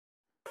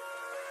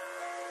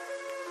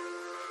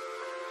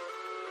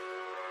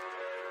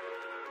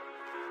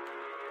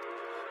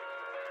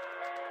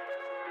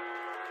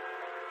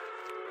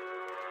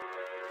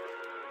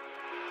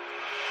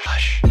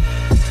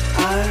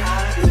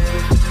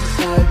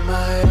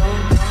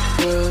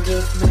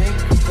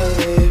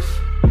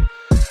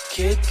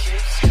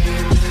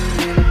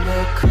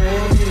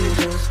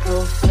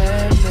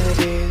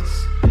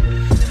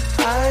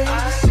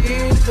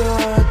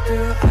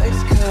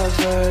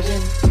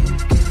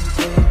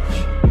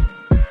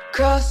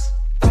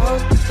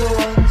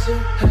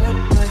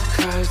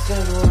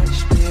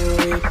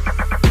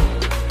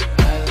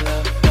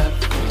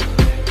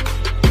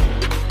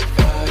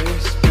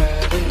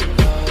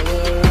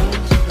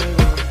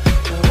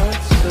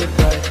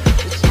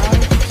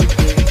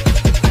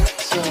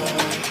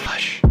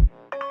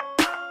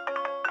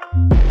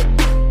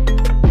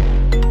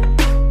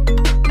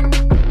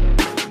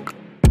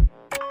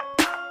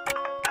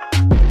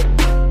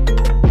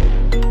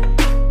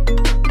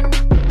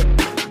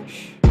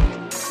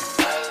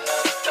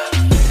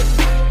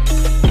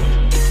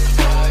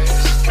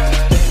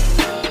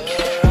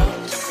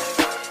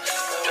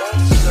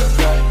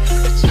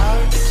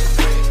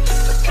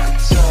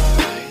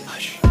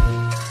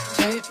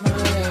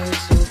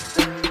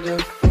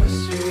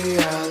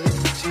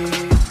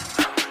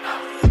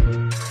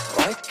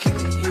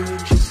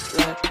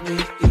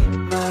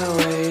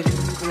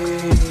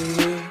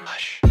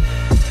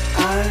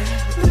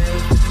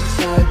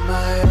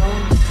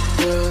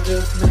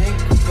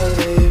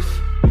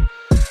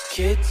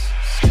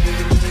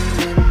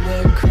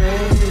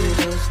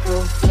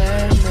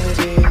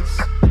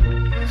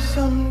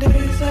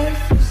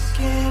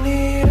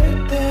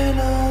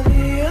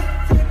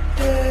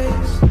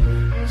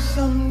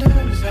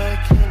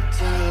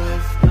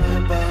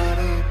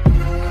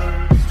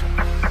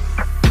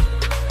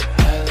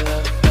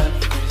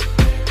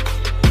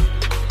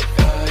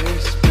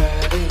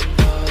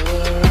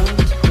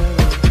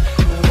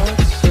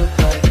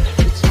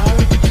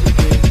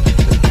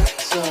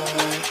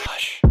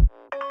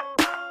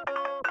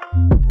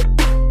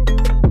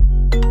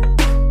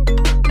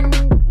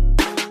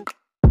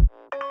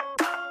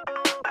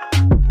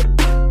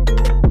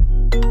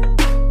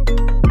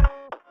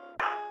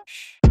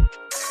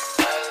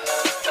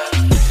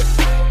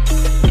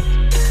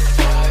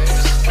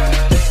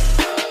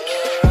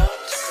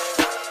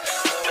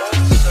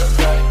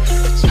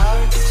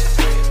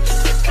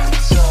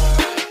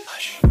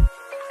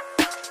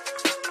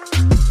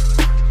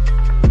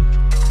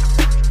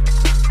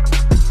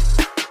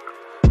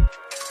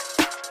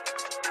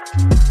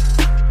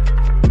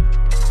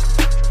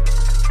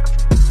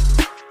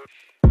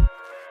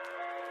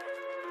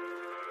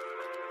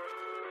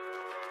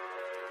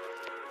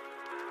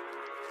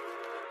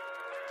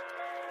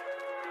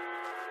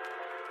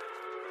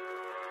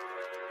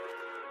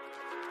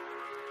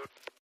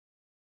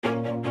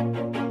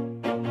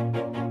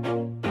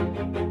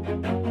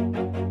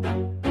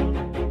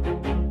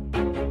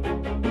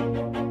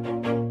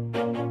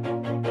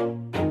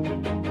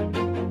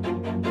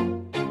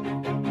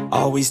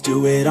Always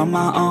do it on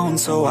my own,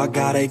 so I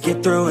gotta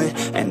get through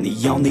it. And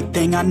the only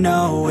thing I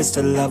know is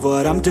to love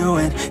what I'm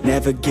doing.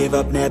 Never give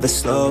up, never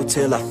slow,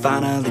 till I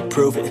finally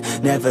prove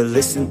it. Never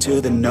listen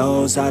to the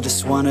no's, I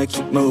just wanna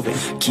keep moving.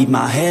 Keep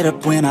my head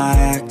up when I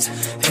act,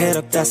 head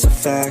up, that's a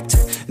fact.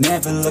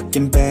 Never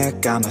looking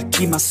back, I'ma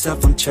keep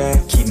myself on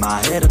track. Keep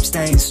my head up,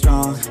 staying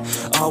strong,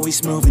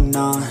 always moving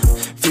on.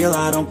 Feel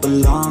I don't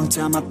belong,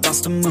 tell my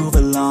thoughts to move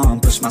along.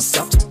 Push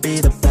myself to be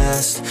the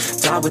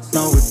best, die with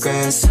no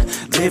regrets.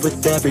 Live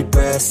with every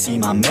breath, see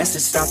my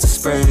message start to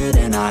spread.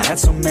 And I had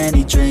so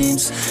many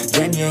dreams,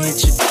 then you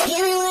hit your